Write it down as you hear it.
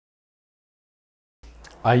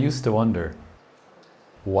I used to wonder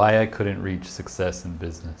why I couldn't reach success in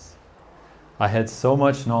business. I had so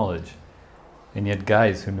much knowledge, and yet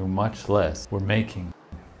guys who knew much less were making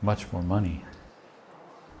much more money.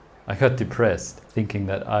 I got depressed, thinking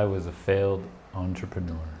that I was a failed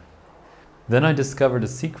entrepreneur. Then I discovered a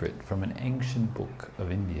secret from an ancient book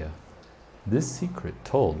of India. This secret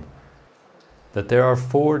told that there are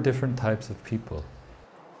 4 different types of people,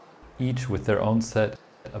 each with their own set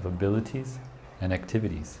of abilities and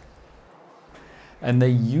activities. And they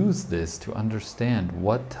use this to understand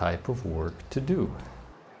what type of work to do.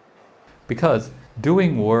 Because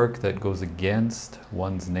doing work that goes against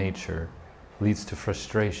one's nature leads to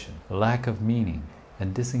frustration, lack of meaning,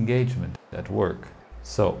 and disengagement at work.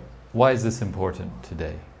 So, why is this important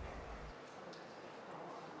today?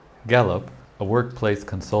 Gallup, a workplace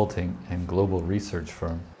consulting and global research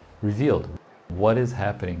firm, revealed what is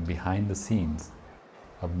happening behind the scenes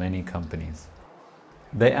of many companies.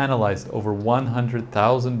 They analyzed over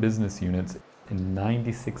 100,000 business units in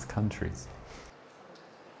 96 countries.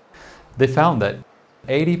 They found that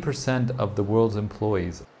 80% of the world's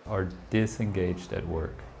employees are disengaged at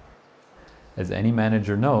work. As any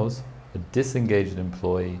manager knows, a disengaged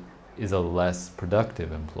employee is a less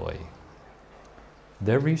productive employee.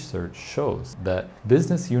 Their research shows that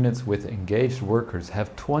business units with engaged workers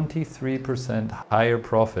have 23% higher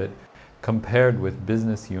profit compared with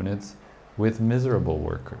business units with miserable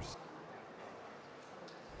workers.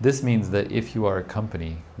 This means that if you are a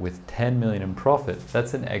company with 10 million in profit,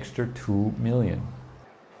 that's an extra 2 million.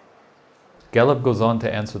 Gallup goes on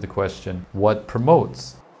to answer the question, what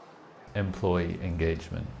promotes employee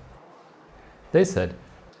engagement? They said,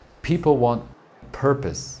 people want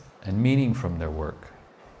purpose and meaning from their work.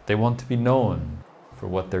 They want to be known for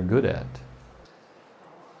what they're good at.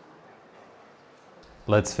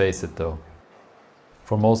 Let's face it though,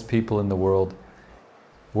 for most people in the world,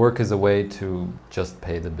 work is a way to just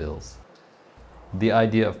pay the bills. The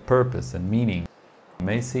idea of purpose and meaning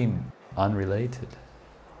may seem unrelated.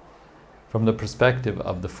 From the perspective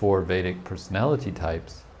of the 4 Vedic personality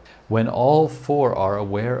types, when all 4 are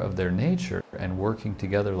aware of their nature and working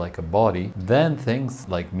together like a body, then things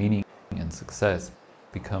like meaning and success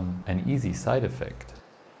become an easy side effect.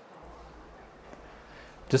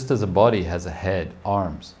 Just as a body has a head,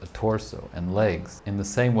 arms, a torso, and legs, in the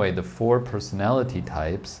same way the 4 personality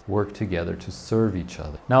types work together to serve each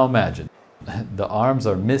other. Now imagine, the arms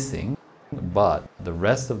are missing, but the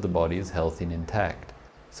rest of the body is healthy and intact.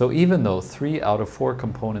 So even though 3 out of 4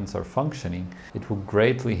 components are functioning, it will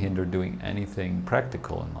greatly hinder doing anything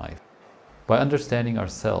practical in life. By understanding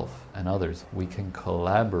ourselves and others, we can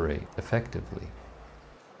collaborate effectively.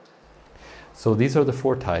 So these are the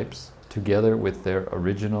 4 types, together with their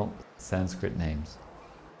original Sanskrit names.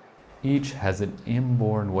 Each has an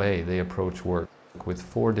inborn way they approach work with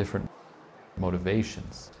 4 different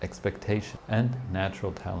motivations, expectations, and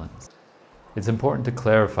natural talents. It's important to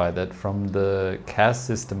clarify that from the caste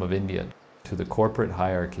system of India to the corporate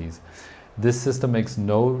hierarchies, this system makes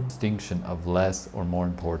no distinction of less or more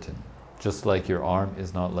important. Just like your arm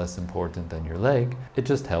is not less important than your leg, it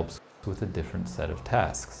just helps with a different set of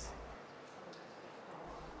tasks.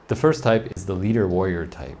 The first type is the leader-warrior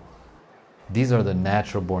type. These are the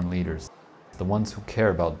natural-born leaders, the ones who care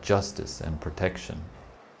about justice and protection.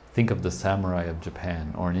 Think of the samurai of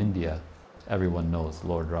Japan, or in India, everyone knows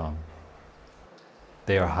Lord Ram.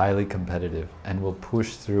 They are highly competitive and will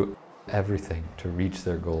push through everything to reach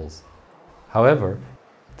their goals. However,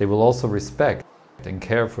 they will also respect and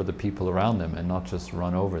care for the people around them and not just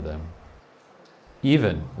run over them.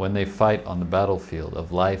 Even when they fight on the battlefield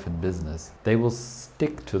of life and business, they will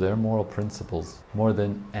stick to their moral principles more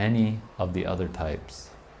than any of the other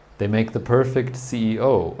types. They make the perfect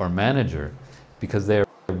CEO or manager because they are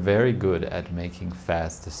very good at making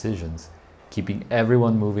fast decisions, keeping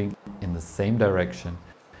everyone moving in the same direction,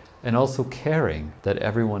 and also caring that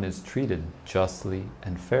everyone is treated justly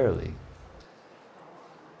and fairly.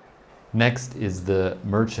 Next is the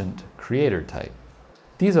merchant creator type.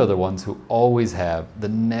 These are the ones who always have the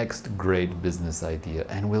next great business idea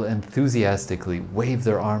and will enthusiastically wave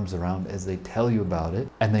their arms around as they tell you about it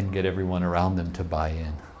and then get everyone around them to buy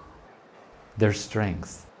in. Their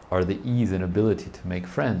strengths are the ease and ability to make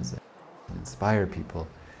friends and inspire people.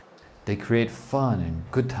 They create fun and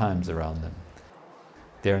good times around them.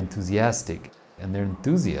 They're enthusiastic and their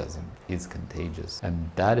enthusiasm is contagious,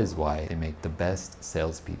 and that is why they make the best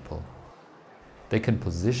salespeople. They can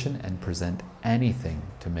position and present anything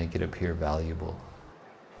to make it appear valuable.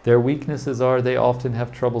 Their weaknesses are they often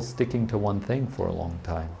have trouble sticking to one thing for a long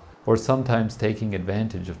time, or sometimes taking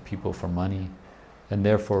advantage of people for money, and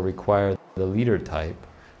therefore require the leader type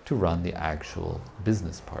to run the actual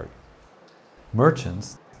business part.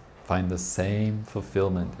 Merchants find the same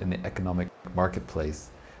fulfillment in the economic marketplace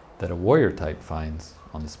that a warrior type finds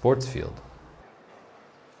on the sports field.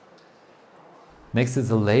 Next is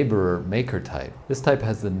the laborer-maker type. This type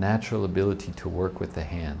has the natural ability to work with the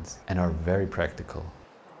hands and are very practical.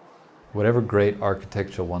 Whatever great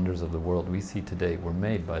architectural wonders of the world we see today were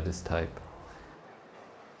made by this type.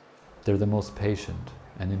 They're the most patient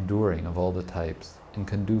and enduring of all the types and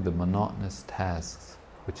can do the monotonous tasks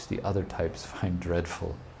which the other types find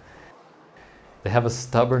dreadful. They have a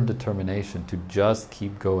stubborn determination to just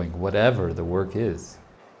keep going, whatever the work is.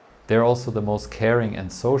 They're also the most caring and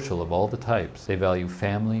social of all the types. They value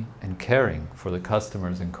family and caring for the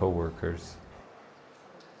customers and co-workers.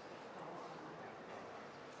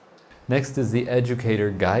 Next is the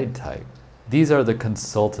educator-guide type. These are the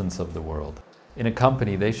consultants of the world. In a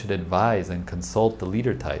company, they should advise and consult the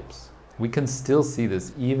leader types. We can still see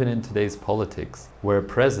this even in today's politics, where a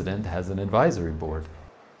president has an advisory board.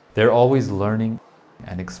 They're always learning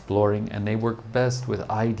and exploring, and they work best with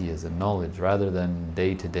ideas and knowledge rather than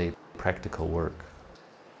day-to-day practical work.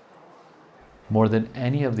 More than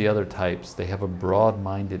any of the other types, they have a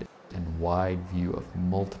broad-minded and wide view of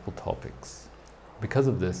multiple topics. Because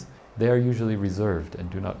of this, they are usually reserved and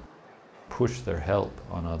do not push their help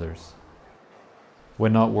on others.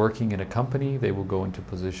 When not working in a company, they will go into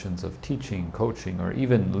positions of teaching, coaching, or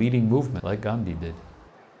even leading movement like Gandhi did.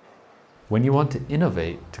 When you want to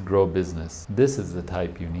innovate to grow a business, this is the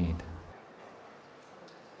type you need.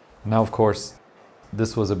 Now, of course,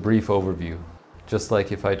 this was a brief overview, just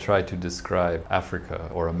like if I try to describe Africa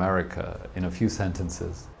or America in a few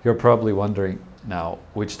sentences. You're probably wondering, now,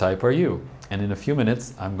 which type are you? And in a few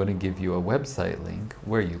minutes, I'm going to give you a website link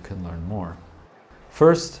where you can learn more.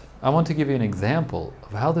 First, I want to give you an example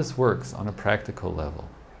of how this works on a practical level.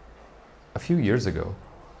 A few years ago,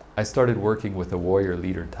 I started working with a warrior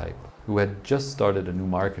leader type who had just started a new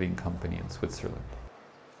marketing company in Switzerland.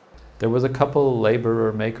 There was a couple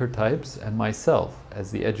laborer-maker types and myself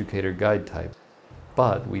as the educator-guide type,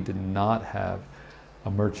 but we did not have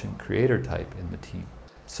a merchant-creator type in the team.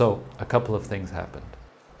 So a couple of things happened.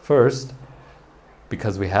 First,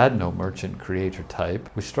 because we had no merchant-creator type,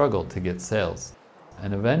 we struggled to get sales.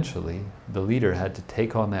 And eventually, the leader had to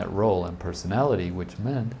take on that role and personality, which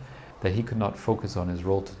meant that he could not focus on his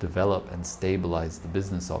role to develop and stabilize the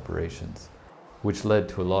business operations, which led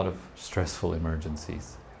to a lot of stressful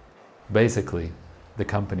emergencies. Basically, the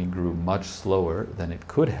company grew much slower than it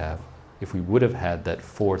could have if we would have had that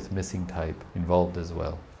fourth missing type involved as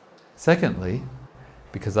well. Secondly,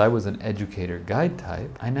 because I was an educator-guide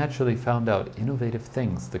type, I naturally found out innovative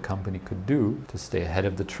things the company could do to stay ahead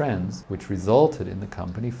of the trends, which resulted in the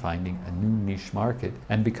company finding a new niche market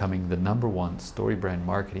and becoming the #1 story brand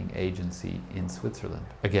marketing agency in Switzerland.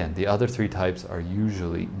 Again, the other three types are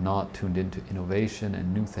usually not tuned into innovation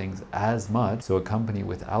and new things as much, so a company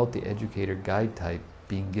without the educator-guide type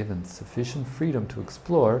being given sufficient freedom to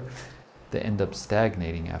explore, they end up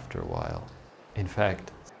stagnating after a while. In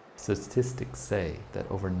fact, statistics say that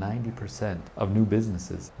over 90% of new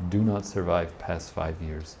businesses do not survive past 5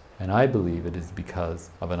 years, and I believe it is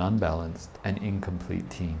because of an unbalanced and incomplete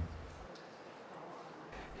team.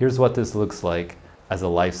 Here's what this looks like as a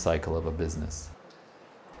life cycle of a business.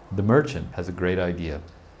 The merchant has a great idea,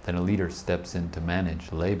 then a leader steps in to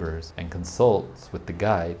manage laborers and consults with the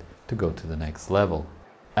guide to go to the next level,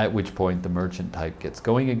 at which point the merchant type gets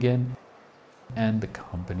going again and the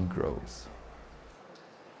company grows.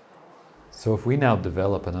 So if we now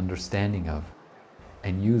develop an understanding of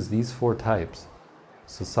and use these 4 types,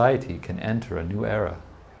 society can enter a new era.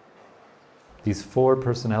 These 4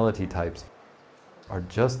 personality types are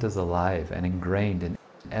just as alive and ingrained in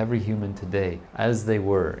every human today as they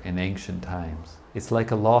were in ancient times. It's like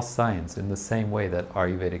a lost science in the same way that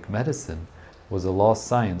Ayurvedic medicine was a lost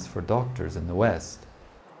science for doctors in the West.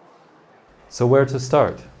 So where to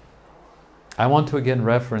start? I want to again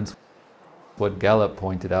reference what Gallup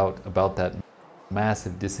pointed out about that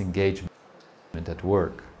massive disengagement at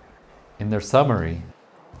work. In their summary,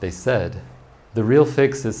 they said, the real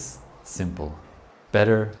fix is simple: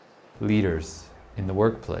 better leaders in the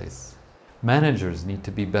workplace. Managers need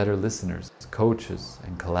to be better listeners, coaches,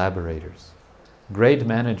 and collaborators. Great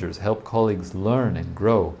managers help colleagues learn and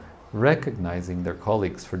grow, recognizing their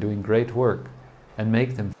colleagues for doing great work and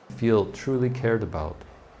make them feel truly cared about.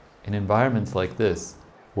 In environments like this,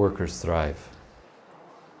 workers thrive.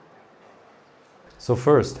 So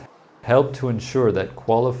first, help to ensure that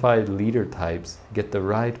qualified leader types get the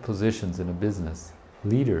right positions in a business.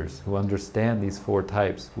 Leaders who understand these 4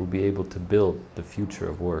 types will be able to build the future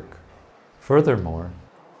of work. Furthermore,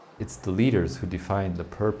 It's the leaders who define the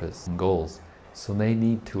purpose and goals, so they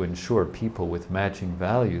need to ensure people with matching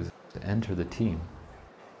values to enter the team.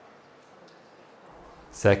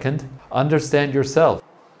 Second, understand yourself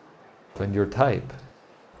and your type.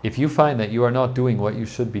 If you find that you are not doing what you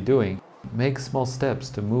should be doing, make small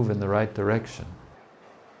steps to move in the right direction.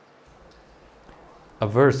 A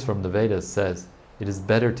verse from the Vedas says, "It is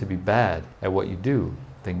better to be bad at what you do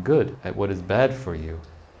than good at what is bad for you."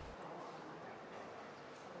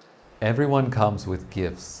 Everyone comes with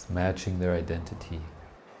gifts matching their identity.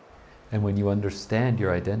 And when you understand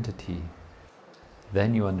your identity,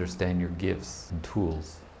 then you understand your gifts and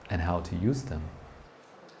tools and how to use them.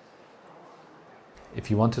 If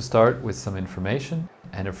you want to start with some information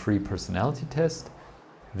and a free personality test,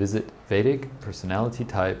 visit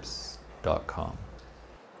VedicPersonalityTypes.com.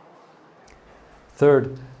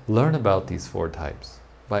 Third, learn about these 4 types.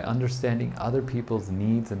 By understanding other people's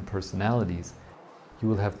needs and personalities, you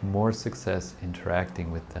will have more success interacting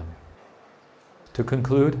with them. To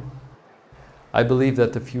conclude, I believe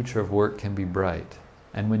that the future of work can be bright,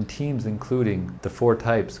 and when teams including the 4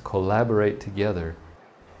 types collaborate together,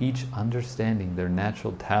 each understanding their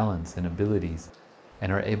natural talents and abilities,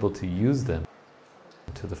 and are able to use them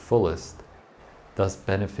to the fullest, thus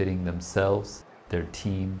benefiting themselves, their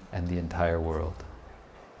team, and the entire world.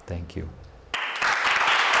 Thank you.